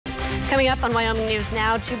Coming up on Wyoming News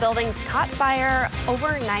Now, 2 buildings caught fire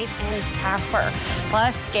overnight in Casper.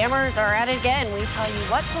 Plus, scammers are at it again. We tell you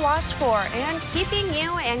what to watch for and keeping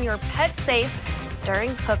you and your pet safe during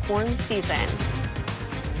hookworm season.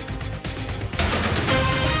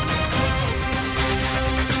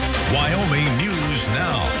 Wyoming News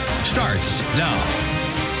Now starts now.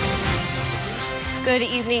 Good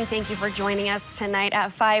evening. Thank you for joining us tonight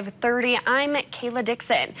at 5:30. I'm Kayla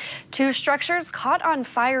Dixon. 2 structures caught on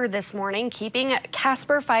fire this morning, keeping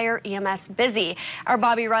Casper Fire EMS busy. Our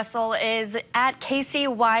Bobby Russell is at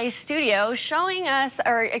KCY Studio showing us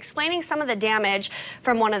or explaining some of the damage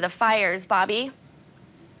from one of the fires. Bobby?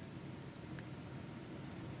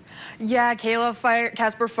 Yeah, Kayla,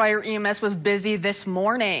 Casper Fire EMS was busy this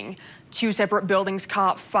morning. 2 separate buildings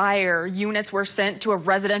caught fire. Units were sent to a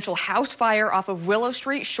residential house fire off of Willow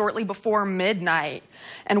Street shortly before midnight.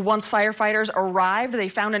 And once firefighters arrived, they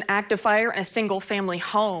found an active fire in a single-family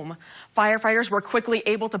home. Firefighters were quickly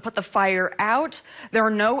able to put the fire out. There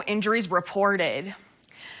are no injuries reported.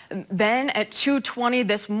 Then at 2:20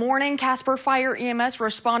 this morning, Casper Fire EMS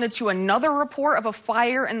responded to another report of a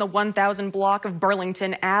fire in the 1000 block of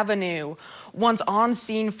Burlington Avenue. Once on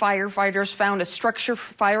scene, firefighters found a structure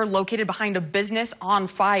fire located behind a business on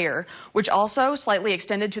fire, which also slightly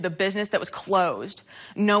extended to the business that was closed.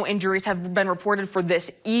 No injuries have been reported for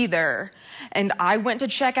this either. And I went to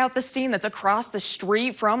check out the scene that's across the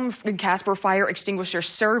street from Casper Fire Extinguisher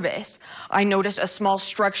Service. I noticed a small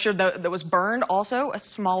structure that was burned, also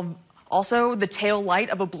the tail light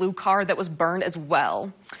of a blue car that was burned as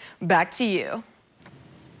well. Back to you.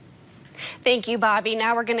 Thank you, Bobby.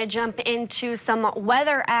 Now we're going to jump into some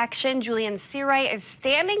weather action. Julian Seawright is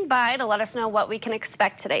standing by to let us know what we can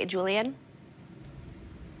expect today. Julian?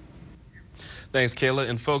 Thanks, Kayla.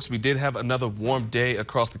 And folks, we did have another warm day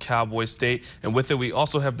across the Cowboy State. And with it, we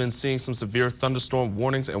also have been seeing some severe thunderstorm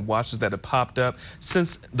warnings and watches that have popped up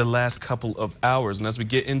since the last couple of hours. And as we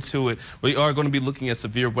get into it, we are going to be looking at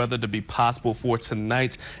severe weather to be possible for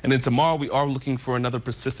tonight. And then tomorrow, we are looking for another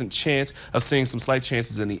persistent chance of seeing some slight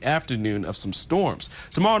chances in the afternoon of some storms.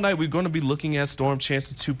 Tomorrow night, we're going to be looking at storm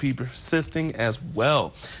chances to be persisting as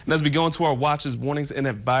well. And as we go into our watches, warnings, and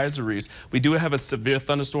advisories, we do have a severe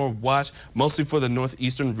thunderstorm watch, mostly for the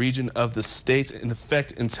northeastern region of the state, in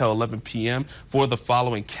effect until 11 p.m. for the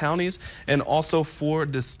following counties, and also for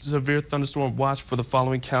this severe thunderstorm watch for the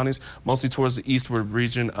following counties, mostly towards the eastward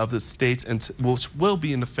region of the state, and which will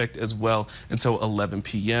be in effect as well until 11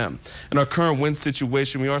 p.m. In our current wind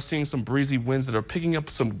situation, we are seeing some breezy winds that are picking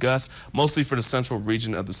up some gusts, mostly for the central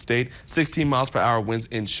region of the state. 16 miles per hour winds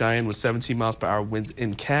in Cheyenne with 17 miles per hour winds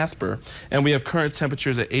in Casper, and we have current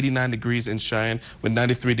temperatures at 89 degrees in Cheyenne with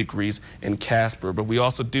 93 degrees in Casper. But we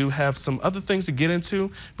also do have some other things to get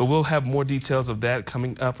into, but we'll have more details of that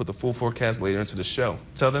coming up with the full forecast later into the show.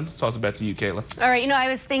 Till then, let's toss it back to you, Kayla. All right, I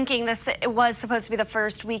was thinking it was supposed to be the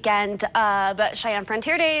first weekend of Cheyenne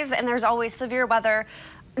Frontier Days, and there's always severe weather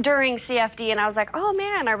during CFD, and I was like, oh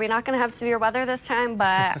man, are we not going to have severe weather this time?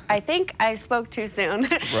 But I think I spoke too soon.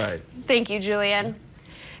 Right. Thank you, Julian.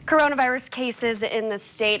 Coronavirus cases in the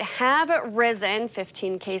state have risen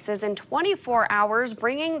 15 cases in 24 hours,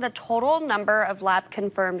 bringing the total number of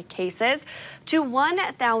lab-confirmed cases to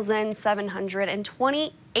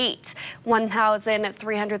 1,728.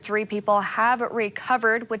 1,303 people have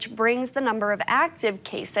recovered, which brings the number of active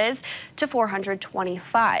cases to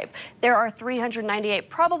 425. There are 398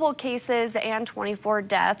 probable cases and 24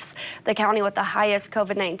 deaths. The county with the highest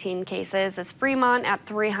COVID-19 cases is Fremont at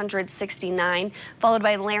 369, followed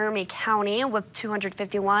by Laramie County with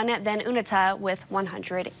 251, then Unita with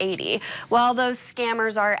 180. Well, those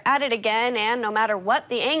scammers are at it again, and no matter what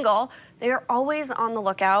the angle, they are always on the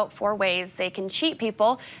lookout for ways they can cheat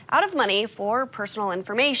people out of money for personal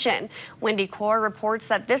information. Wendy Core reports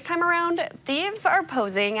that this time around, thieves are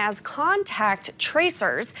posing as contact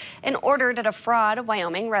tracers in order to defraud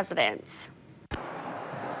Wyoming residents.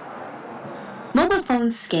 Mobile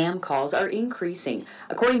phone scam calls are increasing.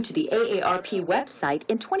 According to the AARP website,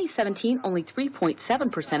 in 2017, only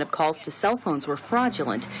 3.7% of calls to cell phones were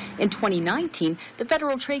fraudulent. In 2019, the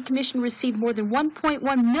Federal Trade Commission received more than 1.1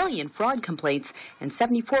 million fraud complaints, and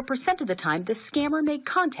 74% of the time, the scammer made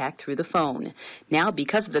contact through the phone. Now,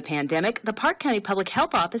 because of the pandemic, the Park County Public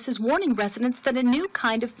Health Office is warning residents that a new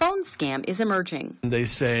kind of phone scam is emerging. They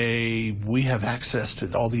say, we have access to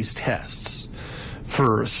all these tests.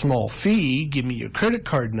 For a small fee, give me your credit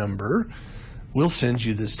card number, we'll send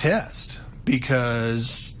you this test.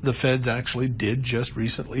 Because the feds actually did just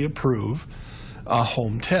recently approve a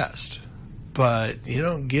home test. But you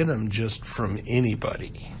don't get them just from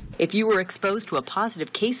anybody. If you were exposed to a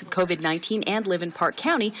positive case of COVID-19 and live in Park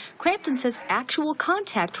County, Crampton says actual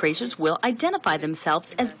contact tracers will identify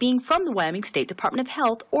themselves as being from the Wyoming State Department of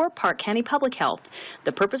Health or Park County Public Health.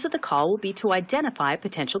 The purpose of the call will be to identify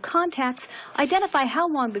potential contacts, identify how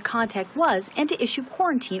long the contact was, and to issue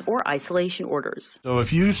quarantine or isolation orders. So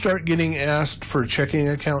if you start getting asked for checking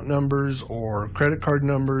account numbers or credit card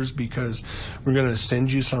numbers because we're going to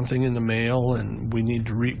send you something in the mail and we need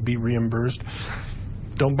to be reimbursed,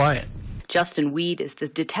 don't buy it. Justin Weed is the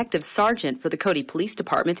detective sergeant for the Cody Police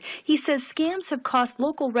Department. He says scams have cost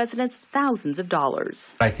local residents thousands of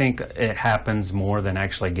dollars. I think it happens more than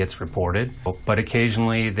actually gets reported, but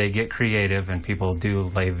occasionally they get creative and people do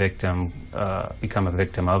become a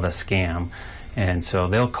victim of a scam. And so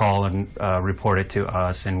they'll call and report it to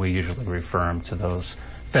us, and we usually refer them to those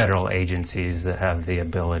federal agencies that have the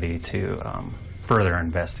ability to further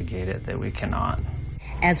investigate it that we cannot.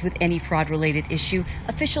 As with any fraud-related issue,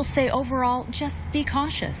 officials say overall, just be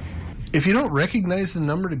cautious. If you don't recognize the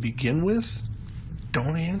number to begin with,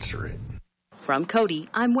 don't answer it. From Cody,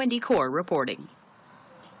 I'm Wendy Kaur reporting.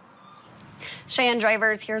 Cheyenne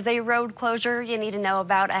drivers, here's a road closure you need to know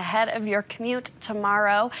about ahead of your commute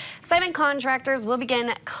tomorrow. Simon Contractors will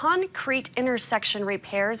begin concrete intersection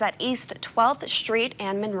repairs at East 12th Street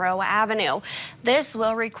and Monroe Avenue. This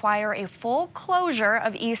will require a full closure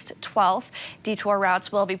of East 12th. Detour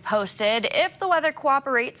routes will be posted. If the weather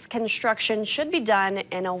cooperates, construction should be done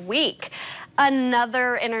in a week.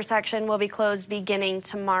 Another intersection will be closed beginning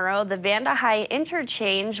tomorrow. The Vanda High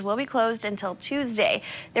interchange will be closed until Tuesday.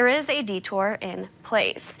 There is a detour in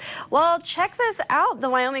place. Well, check this out.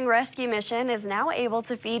 The Wyoming Rescue Mission is now able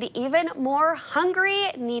to feed even more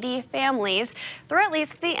hungry, needy families through at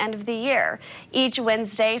least the end of the year. Each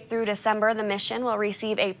Wednesday through December, the mission will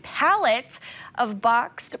receive a pallet of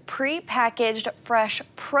boxed, pre-packaged fresh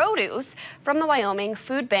produce from the Wyoming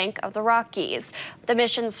Food Bank of the Rockies. The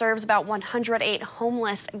mission serves about 108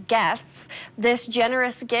 homeless guests. This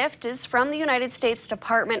generous gift is from the United States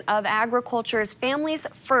Department of Agriculture's Families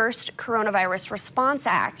First Coronavirus Response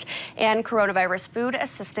Act and Coronavirus Food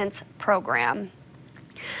Assistance Program.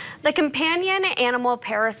 The Companion Animal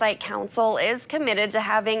Parasite Council is committed to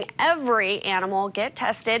having every animal get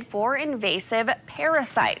tested for invasive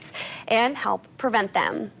parasites and help prevent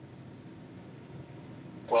them.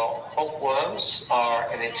 Well, hookworms are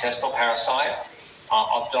an intestinal parasite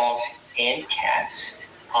of dogs and cats.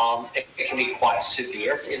 It can be quite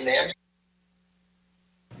severe in them.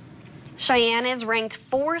 Cheyenne is ranked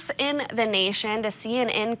 4th in the nation to see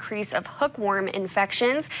an increase of hookworm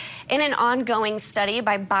infections. In an ongoing study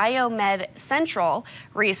by Biomed Central,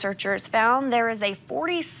 researchers found there is a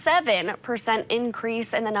 47%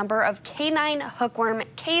 increase in the number of canine hookworm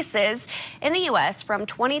cases in the U.S. from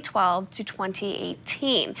 2012 to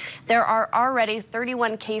 2018. There are already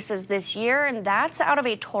 31 cases this year, and that's out of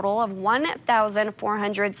a total of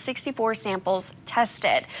 1,464 samples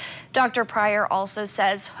tested. Dr. Pryor also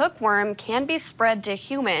says hookworm can be spread to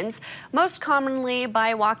humans, most commonly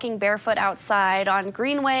by walking barefoot outside on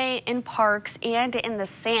greenway, in parks, and in the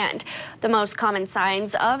sand. The most common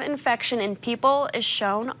signs of infection in people is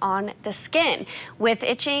shown on the skin, with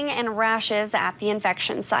itching and rashes at the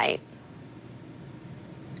infection site.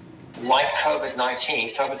 Like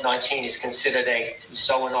COVID-19 is considered a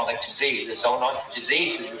zoonotic disease. A zoonotic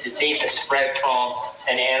disease is a disease that's spread from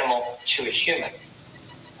an animal to a human.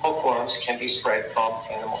 Hookworms can be spread from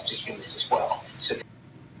animals to humans as well.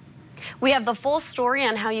 We have the full story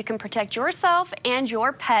on how you can protect yourself and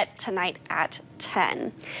your pet tonight at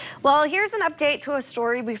 10. Well, here's an update to a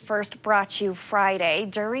story we first brought you Friday.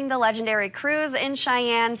 During the legendary cruise in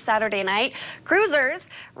Cheyenne Saturday night, cruisers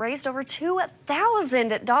raised over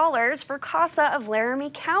 $2,000 for CASA of Laramie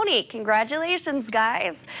County. Congratulations,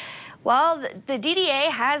 guys. Well, the DDA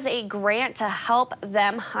has a grant to help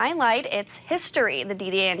them highlight its history. The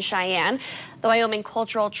DDA in Cheyenne, the Wyoming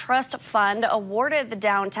Cultural Trust Fund, awarded the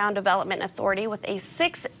Downtown Development Authority with a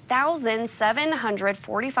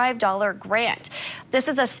 $6,745 grant. This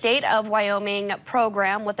is a State of Wyoming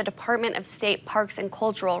program with the Department of State Parks and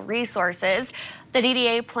Cultural Resources. The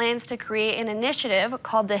DDA plans to create an initiative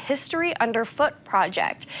called the History Underfoot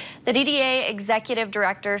Project. The DDA executive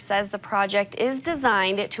director says the project is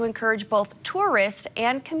designed to encourage both tourists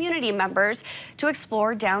and community members to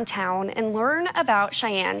explore downtown and learn about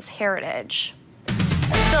Cheyenne's heritage.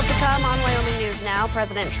 Still to come on Wyoming News Now,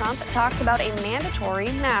 President Trump talks about a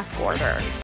mandatory mask order.